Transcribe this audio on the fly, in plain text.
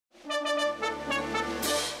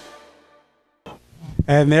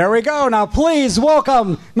And there we go. Now, please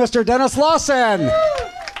welcome Mr. Denis Lawson.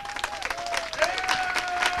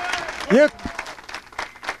 You.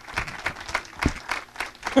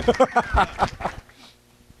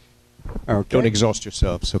 Okay. Don't exhaust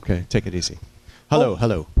yourselves. Okay, take it easy. Hello,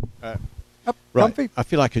 hello. Right. Comfy. I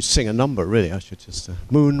feel like I could sing a number. Really, I should just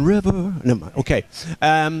Moon River. Never mind. Okay.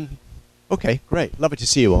 Okay, great. Lovely to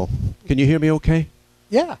see you all. Can you hear me? Okay.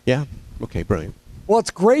 Yeah. Yeah. Okay, brilliant. Well,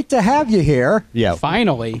 it's great to have you here. Yeah.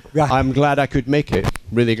 Finally. Yeah. I'm glad I could make it.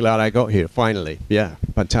 Really glad I got here. Finally. Yeah.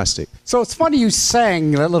 Fantastic. So it's funny you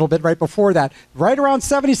sang a little bit right before that. Right around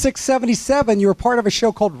 76, 77, you were part of a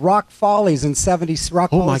show called Rock Follies in 70s.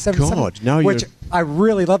 Rock Oh Follies my 77, God! Now which you're. I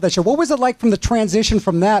really love that show. What was it like from the transition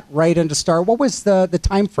from that right into Star? What was the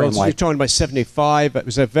time frame Well, so you're like? talking about 75. It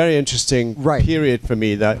was a very interesting period for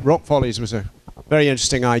me. That Rock Follies was a very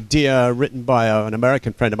interesting idea written by an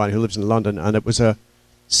American friend of mine who lives in London, and it was a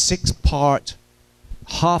 6-part,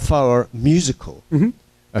 half-hour musical,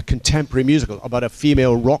 a contemporary musical about a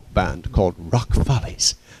female rock band called Rock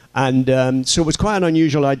Follies. And so it was quite an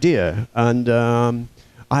unusual idea, and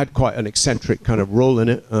I had quite an eccentric kind of role in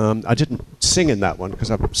it. I didn't sing in that one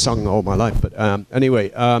because I've sung all my life, but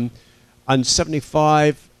anyway, and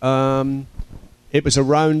 75, it was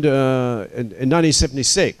around in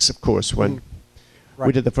 1976, of course, when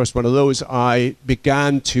we did the first one of those. I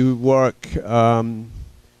began to work in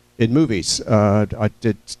movies. I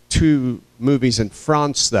did 2 movies in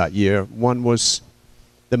France that year. One was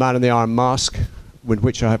The Man in the Iron Mask, with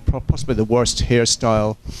which I had possibly the worst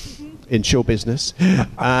hairstyle in show business.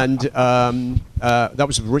 And that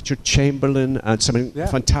was with Richard Chamberlain and some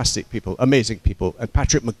fantastic people, amazing people. And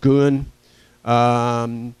Patrick McGoohan,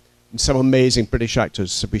 and some amazing British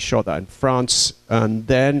actors. So we shot that in France. And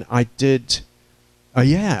then I did,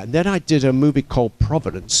 a movie called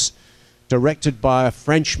Providence, directed by a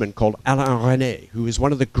Frenchman called Alain Resnais, who is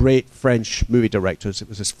one of the great French movie directors. It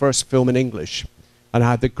was his first film in English. And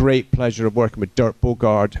I had the great pleasure of working with Dirk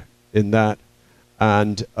Bogarde in that,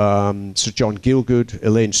 and Sir John Gielgud,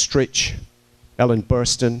 Elaine Stritch, Ellen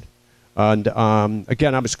Burstyn. And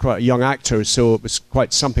again, I was quite a young actor, so it was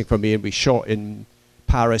quite something for me. And we shot in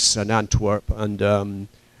Paris and Antwerp, and it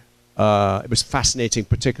was fascinating,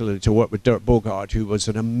 particularly to work with Dirk Bogarde, who was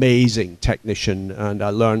an amazing technician, and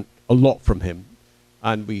I learned a lot from him.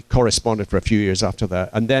 And we corresponded for a few years after that.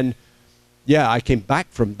 And then, I came back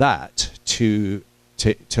from that to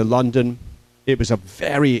London. It was a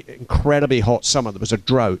very incredibly hot summer. There was a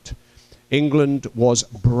drought. England was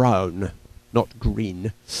brown, not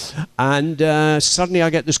green. And suddenly I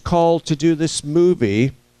get this call to do this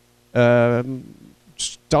movie,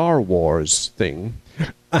 Star Wars thing.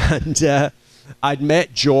 And I'd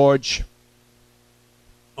met George.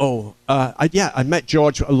 I met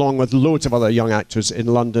George along with loads of other young actors in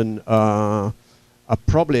London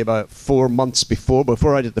probably about 4 months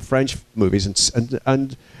before I did the French movies.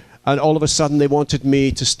 And all of a sudden they wanted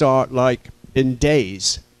me to start like in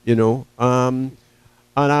days, you know. And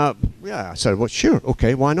I said, well, sure,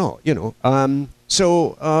 okay, why not, you know.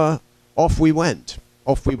 So off we went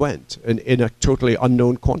in a totally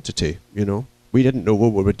unknown quantity, you know. We didn't know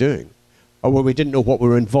what we were doing, or we didn't know what we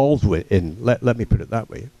were involved with in. Let me put it that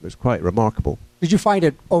way. It was quite remarkable. Did you find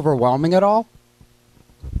it overwhelming at all?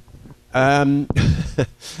 In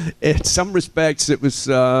some respects, it was.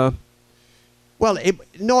 Not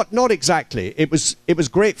exactly. It was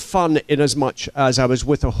great fun in as much as I was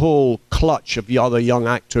with a whole clutch of the other young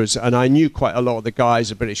actors, and I knew quite a lot of the guys,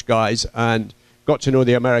 the British guys, and got to know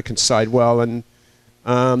the American side well. And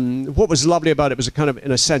what was lovely about it was a kind of,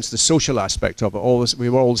 in a sense, the social aspect of it. We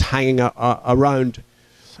were always hanging around,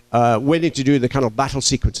 waiting to do the kind of battle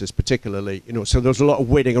sequences, particularly. You know, so there was a lot of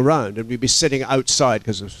waiting around, and we'd be sitting outside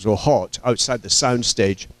because it was so hot outside the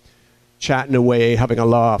soundstage, chatting away, having a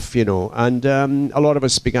laugh, you know, and a lot of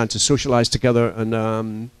us began to socialize together,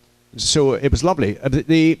 and so it was lovely.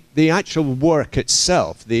 The actual work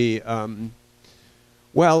itself,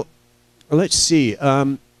 let's see.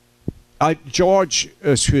 George,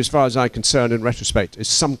 who, as far as I'm concerned, in retrospect, is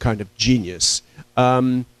some kind of genius.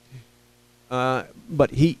 But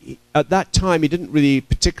he, at that time, he didn't really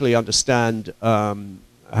particularly understand how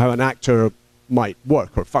an actor might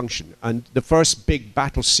work or function. And the first big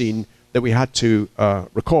battle scene that we had to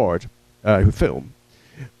record, film.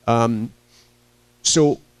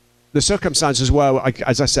 So the circumstances were,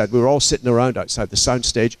 as I said, we were all sitting around outside the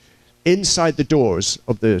soundstage. Inside the doors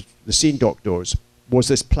of the scene dock doors was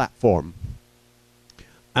this platform,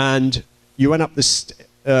 and you went up this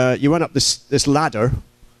ladder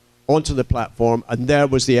onto the platform, and there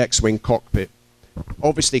was the X-wing cockpit.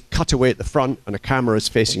 Obviously, cut away at the front, and a camera is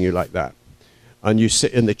facing you like that, and you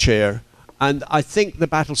sit in the chair. And I think the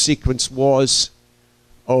battle sequence was,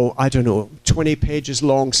 I don't know, 20 pages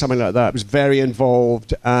long, something like that. It was very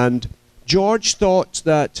involved. And George thought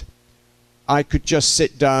that I could just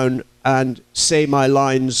sit down and say my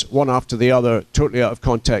lines one after the other, totally out of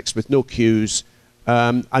context, with no cues,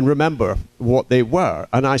 and remember what they were.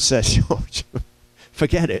 And I said, George,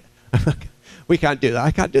 forget it. We can't do that.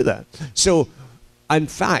 I can't do that. So, in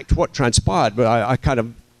fact, what transpired, but I kind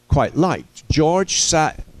of quite liked, George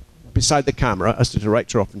sat beside the camera, as the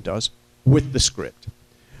director often does, with the script.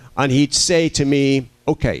 And he'd say to me,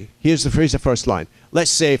 okay, here's the first line. Let's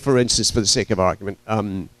say, for instance, for the sake of argument,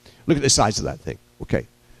 look at the size of that thing. Okay.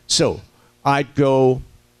 So I'd go,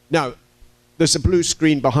 now, there's a blue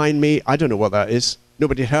screen behind me. I don't know what that is.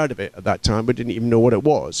 Nobody had heard of it at that time. We didn't even know what it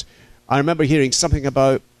was. I remember hearing something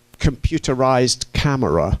about computerized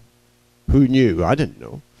camera. Who knew? I didn't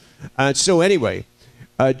know. And so anyway,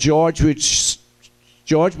 George would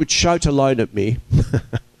shout aloud at me,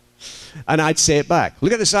 and I'd say it back.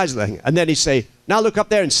 Look at the size of that thing. And then he'd say, now look up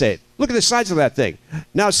there and say it. Look at the size of that thing.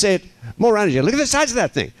 Now say it more energy. Look at the size of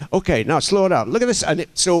that thing. Okay, now slow it up. Look at this. And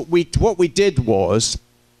so what we did was,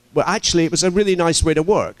 well, actually, it was a really nice way to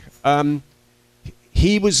work.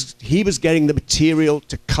 He was getting the material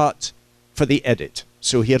to cut for the edit.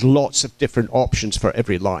 So he had lots of different options for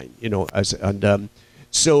every line, you know. It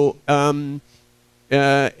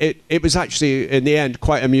was actually, in the end,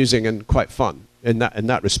 quite amusing and quite fun in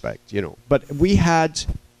that respect, you know. But we had,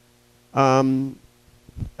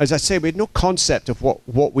 as I say, we had no concept of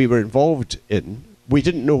what we were involved in. We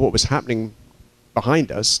didn't know what was happening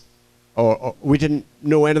behind us, or we didn't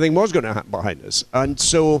know anything was going to happen behind us. And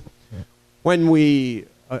so when we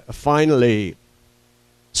finally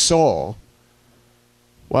saw,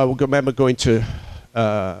 well, I remember going to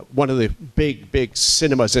one of the big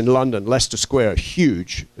cinemas in London, Leicester Square,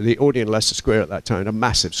 huge, the Odeon Leicester Square at that time, a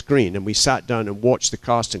massive screen, and we sat down and watched the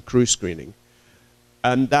cast and crew screening.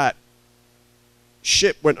 And that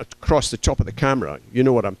ship went across the top of the camera, you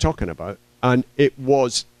know what I'm talking about, and it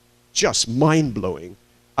was just mind-blowing.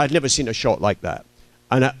 I'd never seen a shot like that.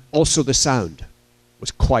 And also the sound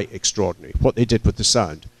was quite extraordinary, what they did with the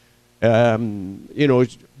sound. You know,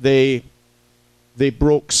 they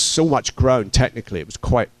broke so much ground technically. It was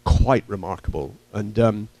quite remarkable.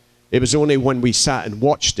 And it was only when we sat and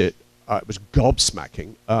watched it, it was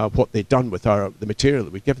gobsmacking what they'd done with the material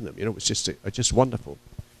that we'd given them. You know, it was just wonderful.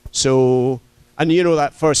 So, and you know,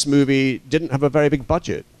 that first movie didn't have a very big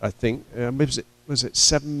budget, I think. Was it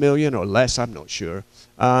 7 million or less? I'm not sure.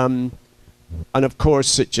 And of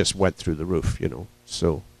course, it just went through the roof, you know.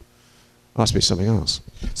 So, ask me something else.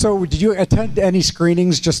 So, did you attend any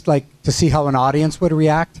screenings just like to see how an audience would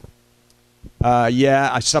react? Yeah,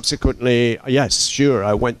 I subsequently, yes, sure.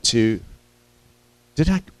 I went to.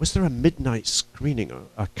 Was there a midnight screening?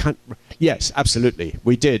 I can't. Yes, absolutely.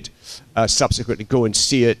 We did subsequently go and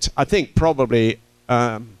see it. I think probably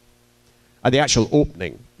at the actual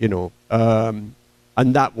opening, you know,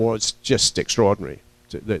 and that was just extraordinary.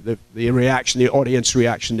 The reaction, the audience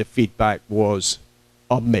reaction, the feedback was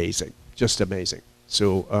amazing, just amazing.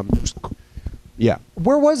 So, yeah.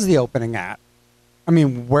 Where was the opening at? I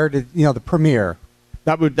mean, where did, you know, the premiere?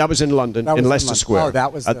 That was in London, in Leicester Square. Oh,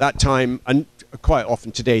 that was at that time, and quite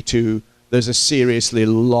often today too. There's a seriously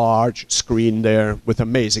large screen there with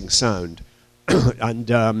amazing sound, and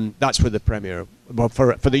that's where the premiere. Well,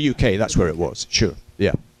 for the UK, that's where it was. Sure,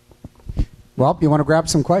 yeah. Well, you want to grab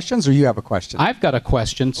some questions, or you have a question? I've got a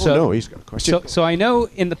question. So, no, he's got a question. So I know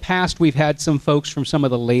in the past we've had some folks from some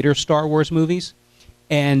of the later Star Wars movies,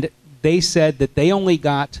 and they said that they only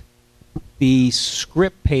got the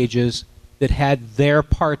script pages that had their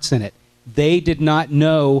parts in it. They did not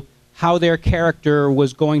know how their character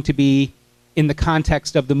was going to be in the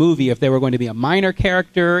context of the movie, if they were going to be a minor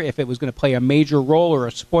character, if it was going to play a major role or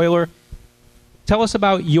a spoiler. Tell us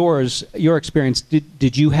about your experience.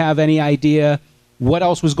 Did you have any idea what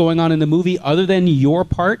else was going on in the movie other than your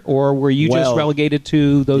part, or were you just relegated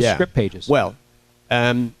to those script pages? Well,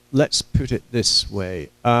 let's put it this way.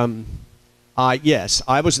 Yes,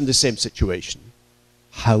 I was in the same situation.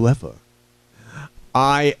 However,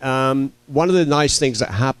 one of the nice things that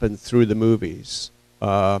happened through the movies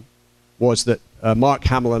was that Mark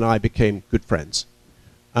Hamill and I became good friends.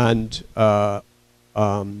 And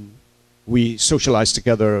we socialized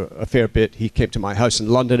together a fair bit. He came to my house in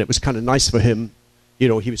London. It was kind of nice for him. You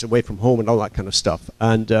know, he was away from home and all that kind of stuff.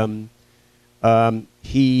 And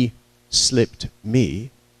he slipped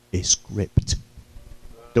me a script.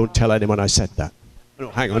 Don't tell anyone I said that. No,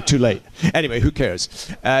 hang on, too late. Anyway, who cares?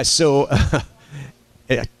 Damn,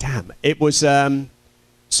 it was,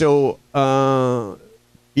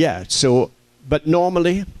 yeah, so, but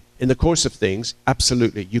normally, in the course of things,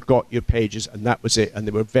 absolutely, you got your pages and that was it. And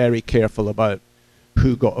they were very careful about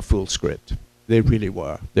who got a full script. They really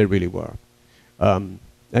were. They really were.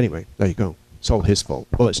 Anyway, there you go. It's all his fault.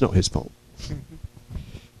 Well, it's not his fault.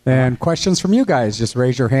 And questions from you guys. Just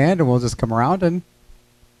raise your hand and we'll just come around and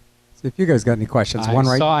see if you guys got any questions.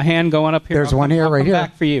 I saw a hand going up here. There's one here, right here.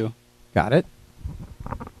 Back for you. Got it.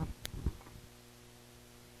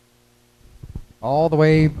 All the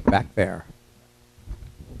way back there.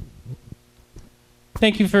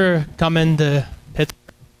 Thank you for coming to Pittsburgh.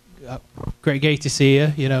 Great to see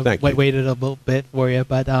you. You know, waited a little bit for you,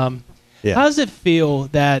 but how does it feel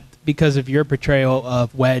that because of your portrayal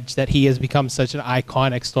of Wedge, that he has become such an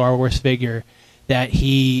iconic Star Wars figure, that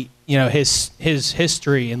he, you know, his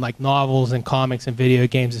history in like novels and comics and video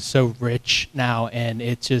games is so rich now, and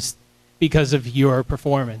it's just because of your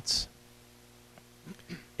performance?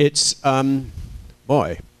 It's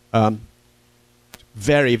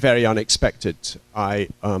very, very unexpected. I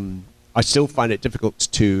still find it difficult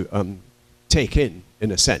to take in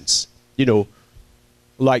a sense. You know,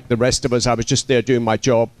 like the rest of us, I was just there doing my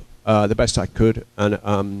job the best I could,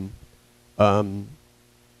 and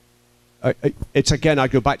it's again, I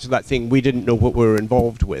go back to that thing, we didn't know what we were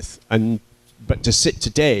involved with, but to sit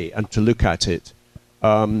today and to look at it,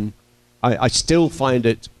 I still find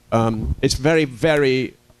it, it's very,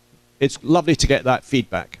 very, it's lovely to get that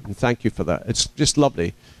feedback, and thank you for that. It's just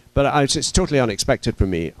lovely, but it's totally unexpected for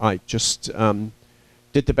me. I just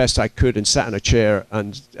did the best I could and sat in a chair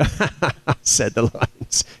and said the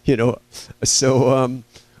lines, you know. So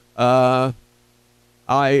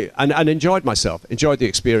I enjoyed myself, enjoyed the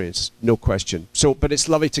experience, no question. So, but it's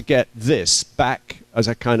lovely to get this back as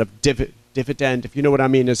a kind of dividend, if you know what I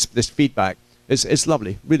mean, as this feedback. It's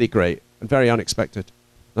lovely, really great, and very unexpected.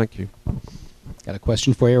 Thank you. Got a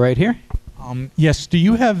question for you right here. Yes, do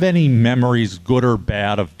you have any memories, good or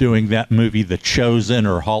bad, of doing that movie, The Chosen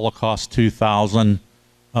or Holocaust 2000,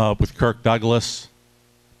 with Kirk Douglas?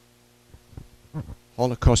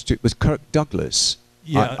 Holocaust with Kirk Douglas?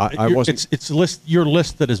 Yeah, I wasn't. You're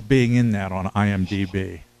listed as being in that on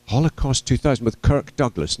IMDb. Holocaust 2000 with Kirk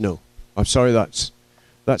Douglas? No, I'm sorry. That's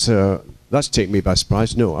taken me by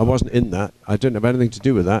surprise. No, I wasn't in that. I didn't have anything to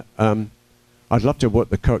do with that. I'd love to work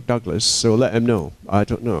with Kirk Douglas, so let him know. I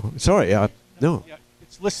don't know. Sorry, no.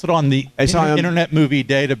 It's listed on the Internet Movie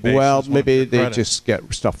Database. Well, maybe they just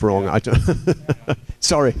get stuff wrong. I don't.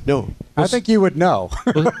 Sorry, no. I think you would know.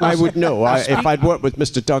 I would know. If I'd worked with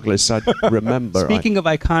Mr. Douglas, I'd remember. Speaking of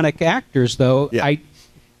iconic actors, though, yeah.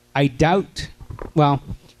 I doubt. Well,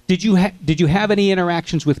 did you have any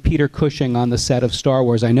interactions with Peter Cushing on the set of Star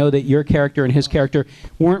Wars? I know that your character and his character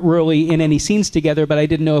weren't really in any scenes together, but I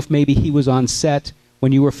didn't know if maybe he was on set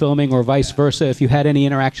when you were filming, or vice versa. If you had any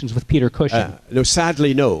interactions with Peter Cushing? No,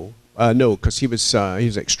 sadly, no. No, because he was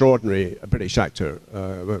extraordinary, a British actor.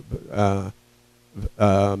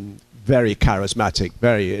 Very charismatic,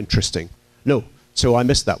 very interesting. No, so I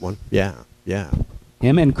missed that one. Yeah.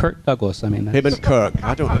 Him and Kirk Douglas, I mean. Him and Kirk.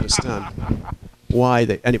 I don't understand why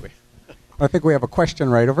they... Anyway. I think we have a question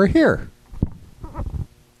right over here.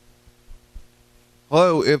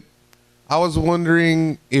 Hello. I was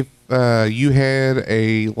wondering if you had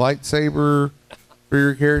a lightsaber for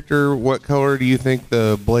your character. What color do you think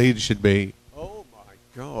the blade should be? Oh, my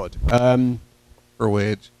God. For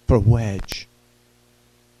Wedge. For Wedge.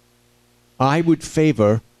 I would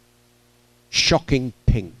favor shocking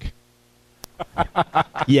pink.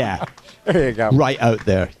 Yeah. There you go. Right out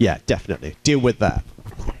there. Yeah, definitely. Deal with that.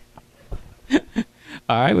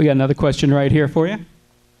 All right, we got another question right here for you.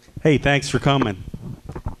 Hey, thanks for coming.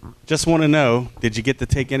 Just want to know, did you get to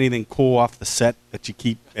take anything cool off the set that you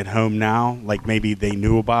keep at home now, like maybe they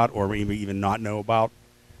knew about or maybe even not know about?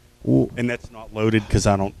 Ooh. And that's not loaded because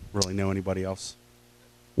I don't really know anybody else.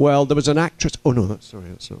 Well, there was an actress. Oh, no, that's not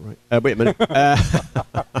right. Wait a minute.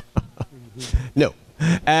 No.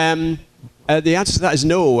 The answer to that is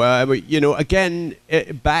no. You know, again,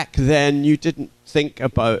 back then you didn't think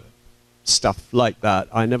about stuff like that.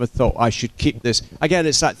 I never thought I should keep this. Again,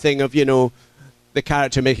 it's that thing of, you know, the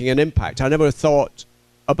character making an impact. I never thought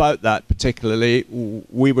about that particularly.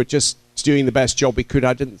 We were just doing the best job we could.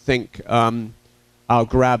 I didn't think I'll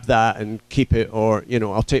grab that and keep it, or, you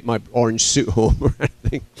know, I'll take my orange suit home or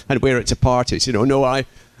anything and wear it to parties. You know, no,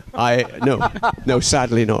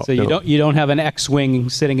 sadly not. So you don't have an X-wing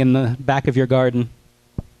sitting in the back of your garden?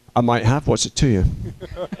 I might have. What's it to you?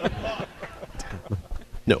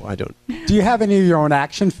 No, I don't. Do you have any of your own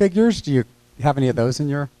action figures? Do you have any of those in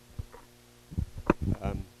your...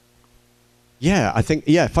 Yeah, I think,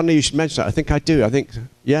 yeah, funny you should mention that. I think I do. I think,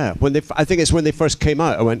 yeah, I think it's when they first came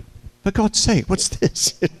out, I went, for God's sake, what's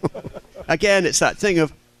this? Again, it's that thing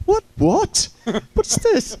of, what? What's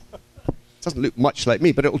this? Doesn't look much like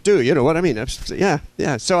me, but it'll do. You know what I mean?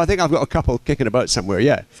 Yeah. So I think I've got a couple kicking about somewhere.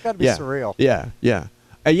 Yeah. It's got to be surreal. Yeah.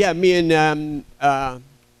 Me and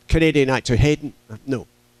Canadian actor Hayden. No.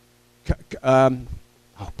 Oh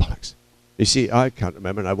bollocks! You see, I can't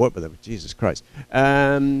remember, and I worked with him. Jesus Christ.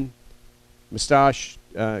 Moustache.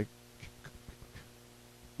 Never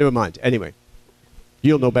mind. Anyway,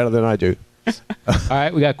 you'll know better than I do. All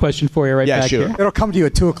right, we got a question for you back sure. here. It'll come to you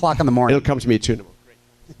at 2:00 in the morning. It'll come to me at 2 in the morning.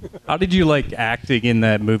 How did you like acting in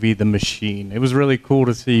that movie, The Machine? It was really cool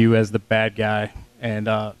to see you as the bad guy. And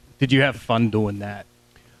did you have fun doing that?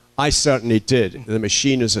 I certainly did. The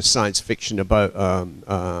Machine is a science fiction about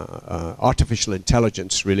artificial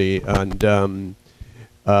intelligence, really, and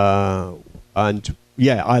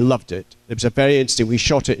yeah, I loved it. It was a very interesting. We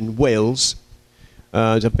shot it in Wales. It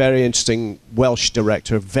was a very interesting Welsh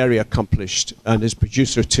director, very accomplished, and his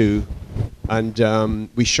producer too. And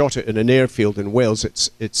we shot it in an airfield in Wales.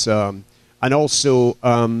 It's and also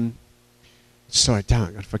sorry,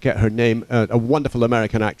 damn, I forget her name. A wonderful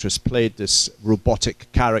American actress played this robotic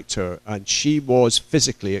character, and she was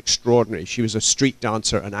physically extraordinary. She was a street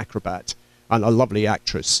dancer, an acrobat, and a lovely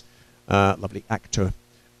actress, lovely actor,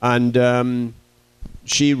 and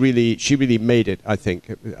she really made it, I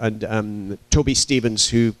think. And Toby Stevens,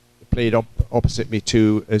 who played opposite me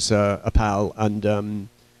too, is a pal, and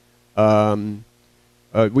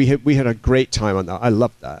we had a great time on that. I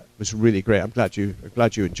loved that. It was really great. I'm glad you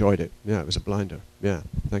enjoyed it. Yeah, it was a blinder. Yeah,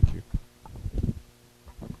 thank you.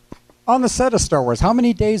 On the set of Star Wars, how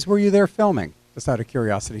many days were you there filming? Just out of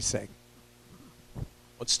curiosity's sake.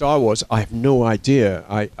 What Star Wars? I have no idea.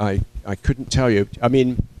 I couldn't tell you. I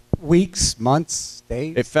mean, weeks, months,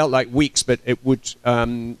 days. It felt like weeks, but it would.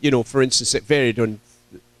 For instance, it varied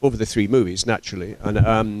over the 3 movies naturally,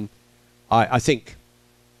 and I think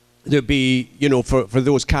there'd be, for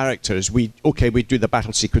those characters, we'd do the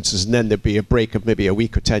battle sequences, and then there'd be a break of maybe a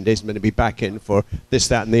week or 10 days, and then it'd be back in for this,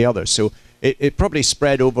 that, and the other. So it probably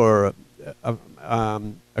spread over a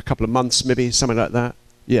couple of months, maybe something like that.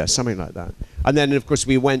 Yeah, something like that. And then, of course,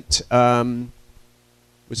 we went.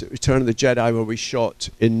 Was it Return of the Jedi, where we shot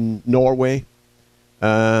in Norway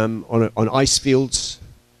on ice fields,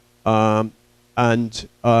 and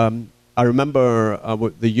I remember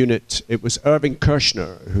the unit. It was Irving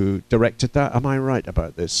Kershner who directed that. Am I right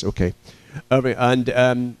about this? Okay, Irving,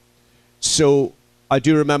 and so I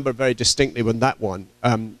do remember very distinctly when that one.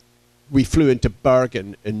 We flew into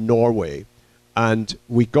Bergen in Norway, and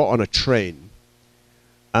we got on a train,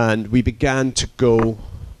 and we began to go.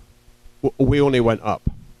 We only went up,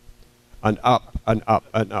 and up, and up,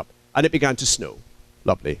 and up, and it began to snow.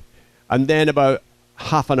 Lovely, and then about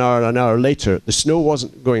half an hour later, the snow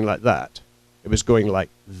wasn't going like that. It was going like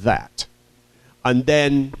that. And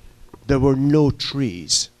then there were no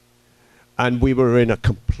trees. And we were in a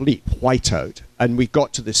complete whiteout. And we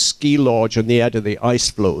got to the ski lodge on the edge of the ice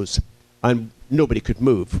floes, and nobody could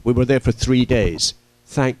move. We were there for 3 days.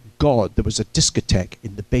 Thank God there was a discotheque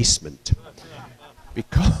in the basement,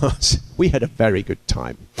 because we had a very good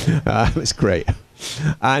time. It was great.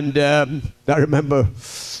 And I remember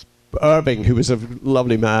Irving, who was a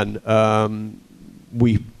lovely man,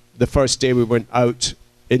 the first day we went out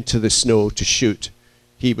into the snow to shoot,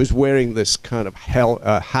 he was wearing this kind of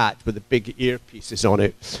hat with the big earpieces on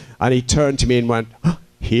it, and he turned to me and went,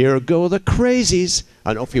 "Here go the crazies,"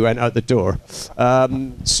 and off he went out the door.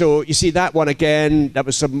 So you see that one again, that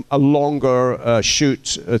was a longer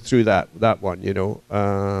shoot through that one,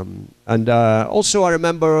 and also I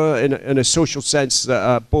remember in a social sense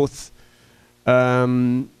that both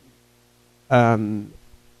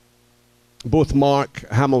Mark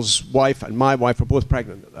Hamill's wife and my wife were both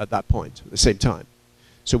pregnant at that point at the same time.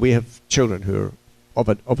 So we have children who are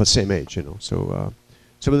of a same age,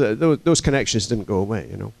 So those connections didn't go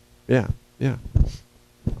away, Yeah.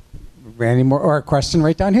 Any more? Or a question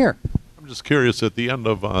right down here. I'm just curious. At the end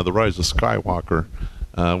of The Rise of Skywalker,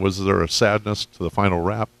 was there a sadness to the final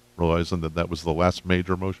wrap, realizing that was the last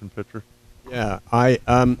major motion picture? Yeah, I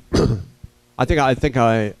think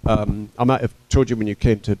I might have told you when you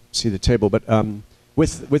came to see the table, but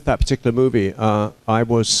with that particular movie, I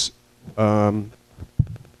was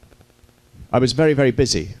very, very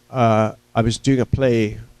busy. I was doing a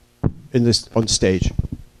play on stage,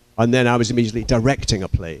 and then I was immediately directing a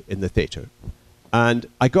play in the theatre, and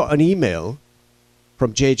I got an email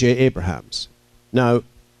from J.J. Abrams. Now,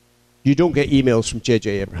 you don't get emails from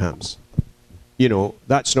J.J. Abrams.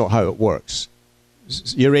 That's not how it works.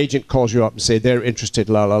 Your agent calls you up and say they're interested,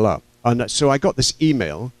 la la la. And so I got this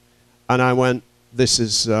email, and I went, "This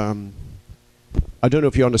is I don't know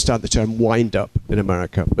if you understand the term wind up in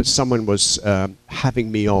America, but someone was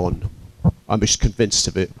having me on. I was convinced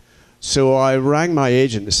of it. So I rang my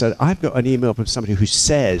agent and said, I've got an email from somebody who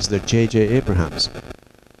says they're J.J. Abrams.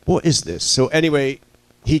 What is this? So anyway,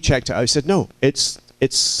 he checked it out. I said, no, it's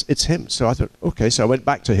him. So I thought, okay. So I went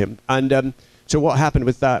back to him. And so what happened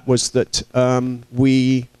with that was that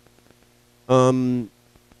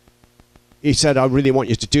he said, I really want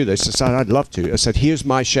you to do this. I said, I'd love to. I said, here's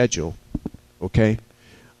my schedule. Okay.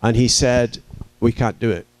 And he said, we can't do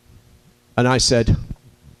it. And I said,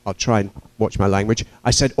 I'll try and watch my language. I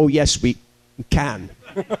said, oh, yes, we can.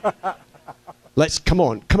 Come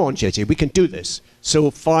on, JJ, we can do this. So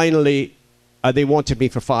finally, they wanted me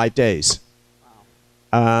for 5 days.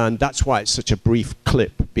 And that's why it's such a brief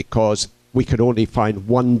clip, because we could only find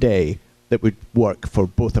 1 day that would work for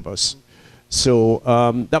both of us. So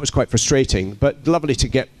that was quite frustrating, but lovely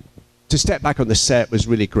to step back on the set was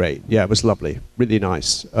really great. Yeah, it was lovely, really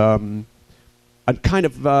nice. And kind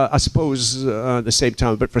of, I suppose, at the same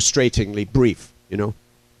time, but frustratingly brief. You know,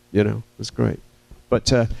 it was great.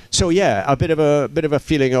 But so yeah, a bit of a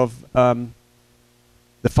feeling of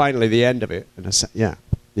finally the end of it. And yeah.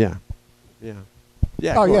 Oh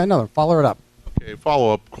cool. Yeah, no, follow it up. Okay,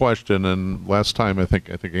 follow up question. And last time I think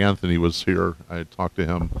Anthony was here. I talked to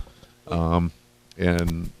him.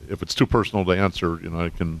 And if it's too personal to answer, I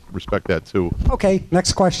can respect that too. Okay,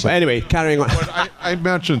 next question. But anyway, carrying on. But I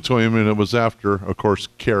mentioned to him, and it was after, of course,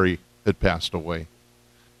 Carrie had passed away.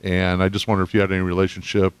 And I just wonder if you had any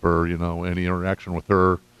relationship or, any interaction with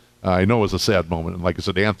her. I know it was a sad moment. And like I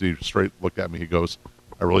said, Anthony straight looked at me. He goes,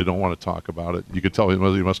 I really don't want to talk about it. You could tell he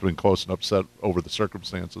must have been close and upset over the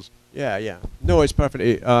circumstances. Yeah. No, it's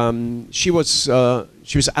perfectly. She was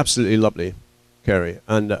absolutely lovely, Carrie.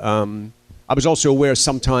 And I was also aware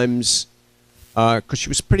sometimes, because she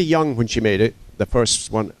was pretty young when she made it, the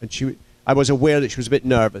first one, and I was aware that she was a bit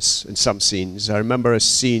nervous in some scenes. I remember a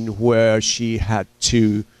scene where she had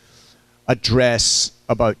to address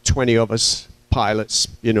about 20 of us pilots,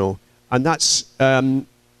 and that's, I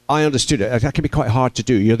understood it. That can be quite hard to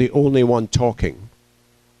do. You're the only one talking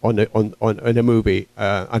in a movie,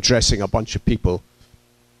 addressing a bunch of people.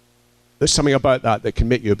 There's something about that can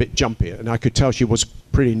make you a bit jumpy, and I could tell she was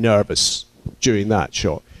pretty nervous during that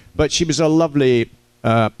shot. But she was a lovely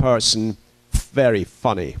person, very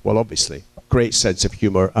funny. Well, obviously, great sense of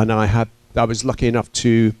humor. And I was lucky enough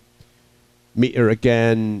to meet her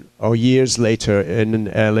again, years later in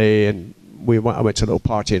LA, and I went to a little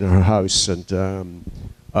party in her house, and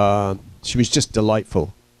she was just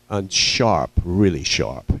delightful and sharp, really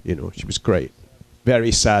sharp. She was great.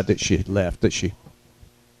 Very sad that she had left.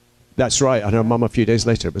 That's right. And her mum a few days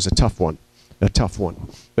later. It was a tough one.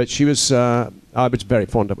 But she was, I was very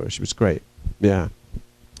fond of her. She was great. Yeah.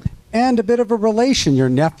 And a bit of a relation. Your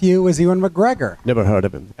nephew is Ewan McGregor. Never heard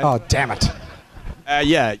of him. Oh, damn it.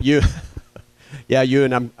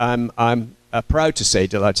 Ewan, I'm proud to say,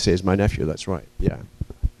 delighted to say, is my nephew. That's right. Yeah.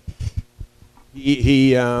 I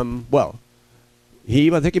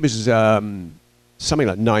think he was something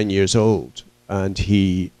like 9 years old, and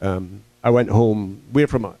I went home. We're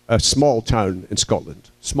from a small town in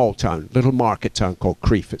Scotland, little market town called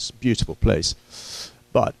Crieff. It's a beautiful place,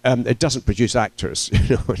 but it doesn't produce actors,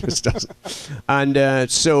 it just doesn't. And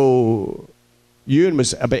so Ewan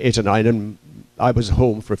was about 8 or 9, and I was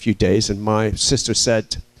home for a few days, and my sister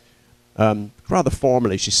said, rather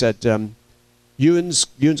formally, she said, Ewan's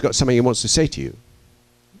got something he wants to say to you.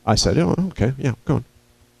 I said, oh, okay, yeah, go on.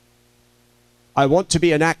 I want to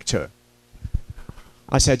be an actor.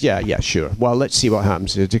 I said, yeah, sure. Well, let's see what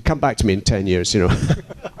happens. Come back to me in 10 years,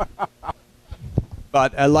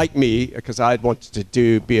 But like me, because I'd wanted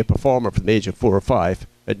to be a performer from the age of 4 or 5,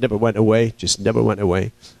 it never went away, just never went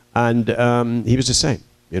away. And he was the same,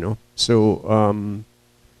 So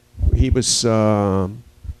he was,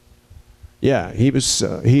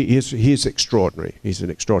 he's extraordinary. He's an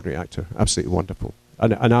extraordinary actor, absolutely wonderful.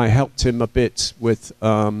 And I helped him a bit with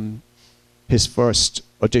his first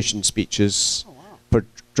audition speeches for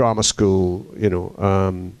drama school,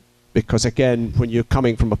 because again, when you're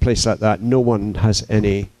coming from a place like that, no one has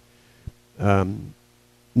any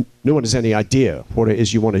idea what it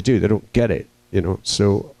is you want to do. They don't get it,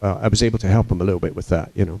 So I was able to help him a little bit with that,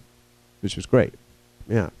 which was great.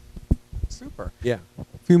 Yeah. Super. Yeah. A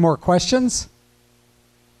few more questions.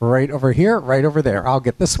 Right over here, right over there. I'll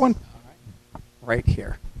get this one. Right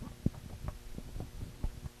here.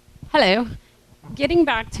 Hello. Getting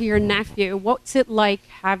back to your nephew, what's it like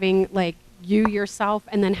having you yourself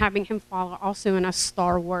and then having him follow also in a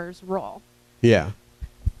Star Wars role? Yeah,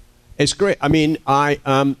 it's great. I mean,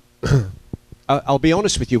 I'll be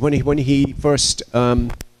honest with you. When he first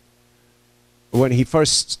when he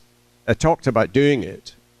first talked about doing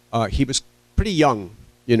it, he was pretty young,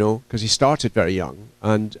 you know, because he started very young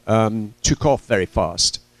and took off very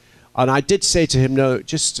fast. And I did say to him, no,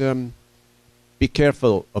 just be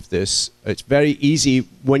careful of this. It's very easy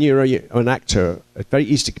when you're an actor. It's very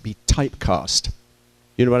easy to be typecast.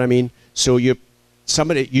 You know what I mean? So you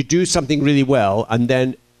do something really well, and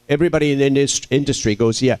then everybody in the industry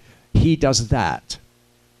goes, yeah, he does that.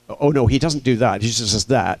 Oh no, he doesn't do that. He just does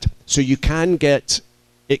that. So you can get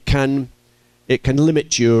it can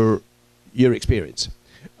limit your experience.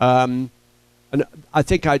 And I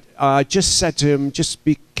think I just said to him, just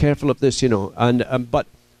be careful of this, you know. And but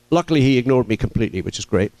luckily he ignored me completely, which is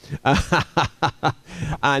great.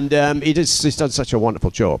 And he's done such a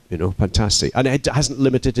wonderful job, you know, fantastic. And it hasn't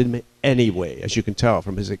limited him in any way, as you can tell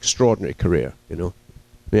from his extraordinary career, you know.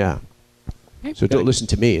 Yeah. So don't listen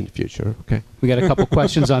to me in the future, okay? We got a couple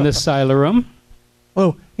questions on this side of the room.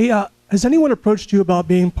 Oh, hey, has anyone approached you about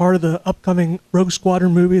being part of the upcoming Rogue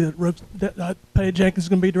Squadron movie that Patty Jenkins is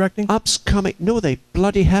going to be directing? Upcoming? No, they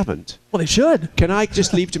bloody haven't. Well, they should. Can I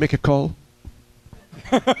just leave to make a call?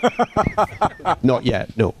 Not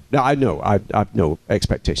yet, no. No, I know. I've no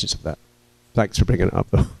expectations of that. Thanks for bringing it up,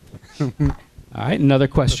 though. All right, another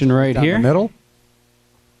question right here. In the middle.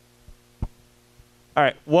 All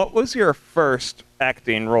right, what was your first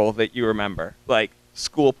acting role that you remember? Like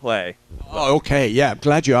school play? Oh, okay, yeah. I'm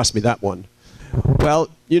glad you asked me that one. Well,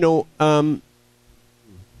 you know, I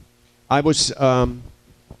was...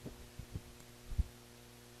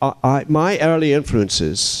 my early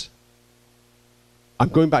influences, I'm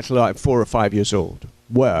going back to like 4 or 5 years old,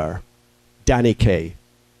 were Danny Kaye,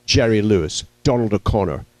 Jerry Lewis, Donald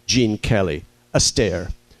O'Connor, Gene Kelly,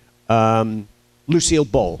 Astaire, Lucille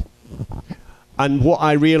Ball. And what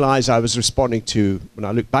I realized I was responding to, when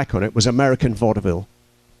I look back on it, was American vaudeville.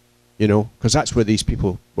 You know, because that's where these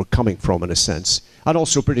people were coming from, in a sense. And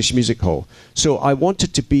also British Music Hall. So I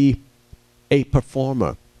wanted to be a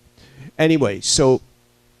performer. Anyway, so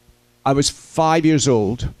I was 5 years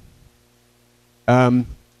old, and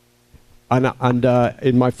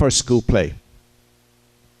in my first school play.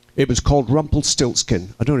 It was called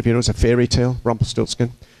Rumpelstiltskin. I don't know if you know, it's a fairy tale,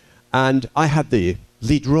 Rumpelstiltskin. And I had the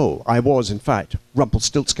lead role. I was, in fact,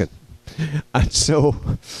 Rumpelstiltskin. And so,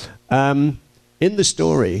 in the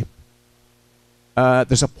story,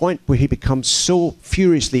 there's a point where he becomes so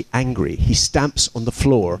furiously angry, he stamps on the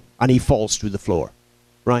floor and he falls through the floor,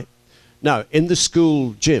 right? Now, in the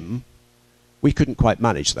school gym, we couldn't quite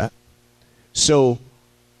manage that. So,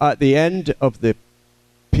 at the end of the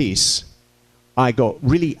piece, I got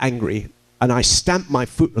really angry and I stamped my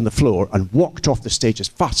foot on the floor and walked off the stage as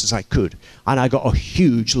fast as I could. And I got a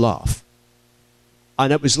huge laugh.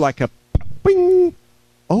 And it was like a bing.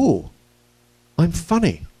 Oh, I'm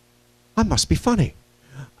funny. I must be funny.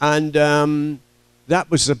 And that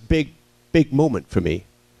was a big, big moment for me.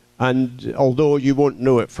 And although you won't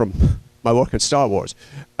know it from my work in Star Wars,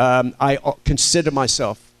 I consider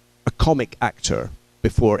myself a comic actor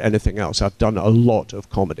before anything else. I've done a lot of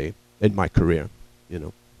comedy in my career, you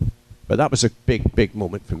know. But that was a big, big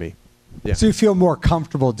moment for me. Yeah. So you feel more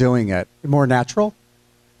comfortable doing it, more natural?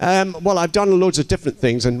 Well, I've done loads of different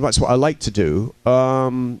things, and that's what I like to do.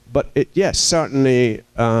 But yes, certainly,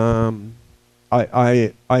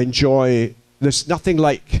 I enjoy. There's nothing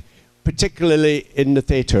like, particularly in the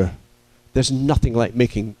theatre, there's nothing like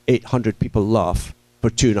making 800 people laugh for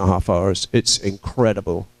 2.5 hours. It's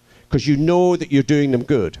incredible, because you know that you're doing them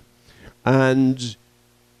good, and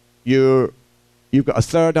you've got a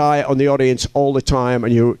third eye on the audience all the time,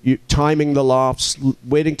 and you're timing the laughs,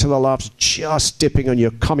 waiting till the laughs just dipping, and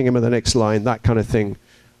you're coming in with the next line, that kind of thing.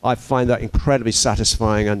 I find that incredibly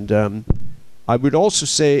satisfying, and I would also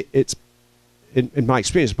say it's, in my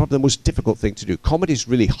experience, probably the most difficult thing to do. Comedy is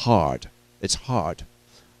really hard. It's hard.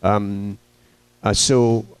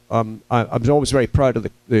 So I was always very proud of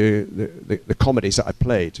the comedies that I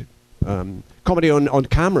played. Comedy on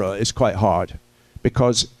camera is quite hard,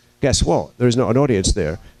 because guess what? There is not an audience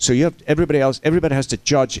there. So you have everybody has to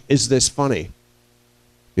judge, is this funny?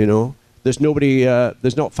 You know? There's nobody,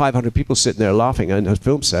 there's not 500 people sitting there laughing in a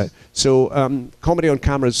film set. So comedy on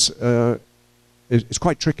cameras is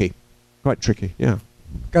quite tricky. Quite tricky, yeah.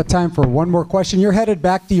 Got time for one more question. You're headed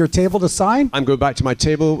back to your table to sign? I'm going back to my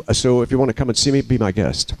table, so if you want to come and see me, be my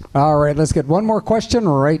guest. All right, let's get one more question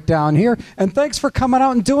right down here. And thanks for coming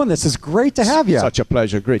out and doing this. It's great to have you. Such a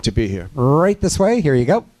pleasure. Great to be here. Right this way. Here you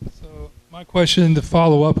go. So my question, to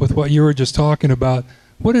follow up with what you were just talking about,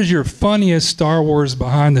 what is your funniest Star Wars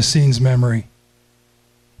behind-the-scenes memory?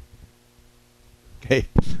 Okay.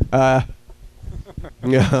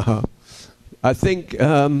 Yeah. I think...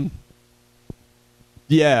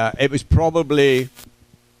 Yeah, it was probably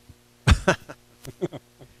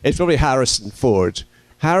it's probably Harrison Ford.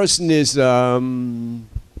 Harrison is a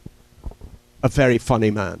very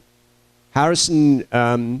funny man. Harrison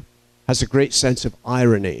has a great sense of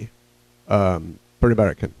irony for an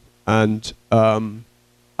American, and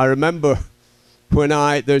I remember when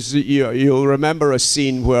you'll remember a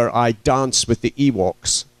scene where I dance with the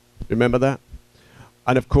Ewoks. Remember that?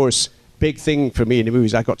 And of course, big thing for me in the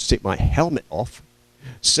movies, I got to take my helmet off.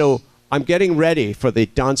 So I'm getting ready for the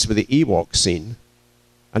dance with the Ewok scene,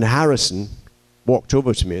 and Harrison walked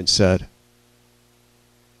over to me and said,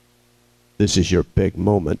 "This is your big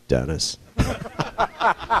moment, Dennis."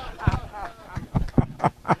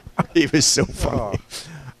 He was so funny.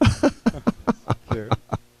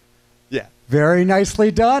 Yeah. Very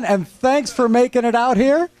nicely done, and thanks for making it out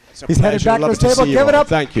here. He's headed back to his table. Give it up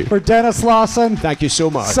for Denis Lawson. Thank you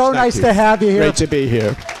so much. So nice to have you here. Great to be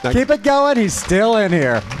here. Keep it going. He's still in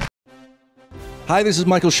here. Hi, this is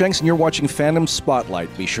Michael Shanks, and you're watching Fandom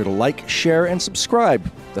Spotlight. Be sure to like, share, and subscribe.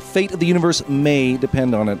 The fate of the universe may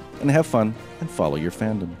depend on it. And have fun and follow your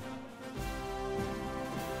fandom.